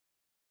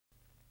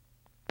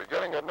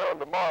at noon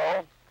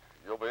tomorrow,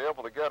 you'll be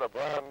able to get a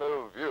brand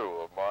new view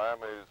of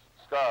Miami's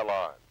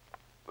skyline.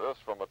 This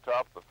from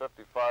atop the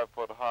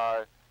 55-foot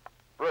high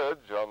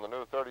bridge on the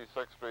new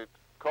 36th Street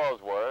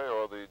Causeway,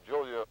 or the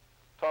Julia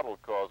Tuttle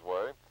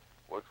Causeway,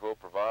 which will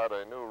provide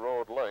a new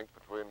road link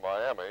between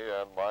Miami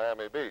and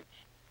Miami Beach.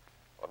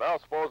 Well, now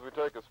suppose we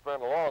take a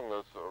spin along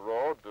this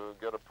road to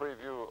get a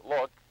preview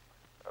look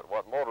at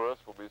what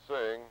motorists will be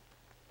seeing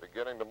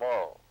beginning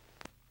tomorrow.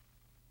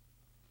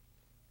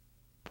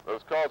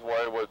 This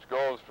causeway, which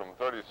goes from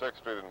 36th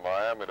Street in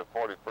Miami to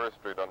 41st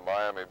Street on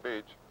Miami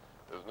Beach,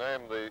 is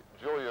named the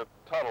Julia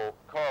Tuttle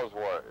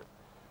Causeway.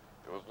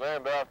 It was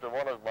named after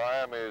one of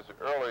Miami's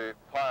early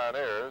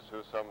pioneers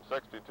who some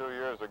 62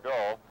 years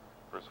ago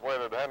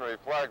persuaded Henry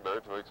Flagler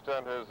to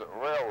extend his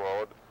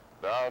railroad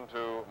down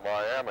to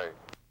Miami.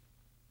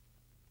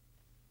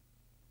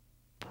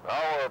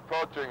 Now we're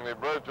approaching the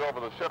bridge over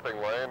the shipping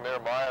lane near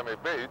Miami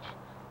Beach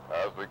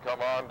as we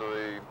come on to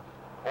the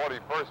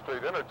 41st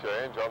Street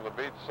interchange on the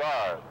beach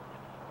side.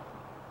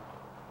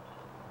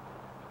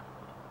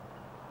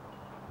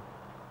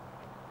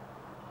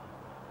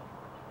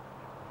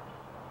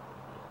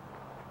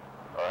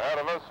 Ahead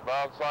of us,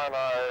 Mount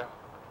Sinai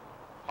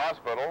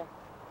Hospital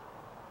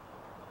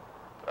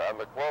and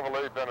the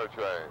Cloverleaf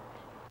interchange.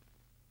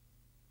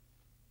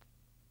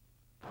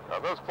 Now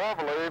this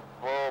Cloverleaf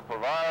will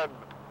provide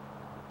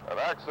an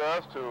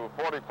access to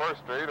 41st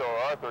Street or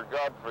Arthur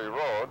Godfrey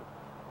Road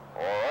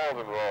or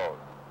Alden Road.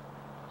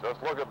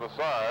 Just look at the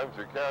signs,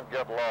 you can't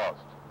get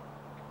lost.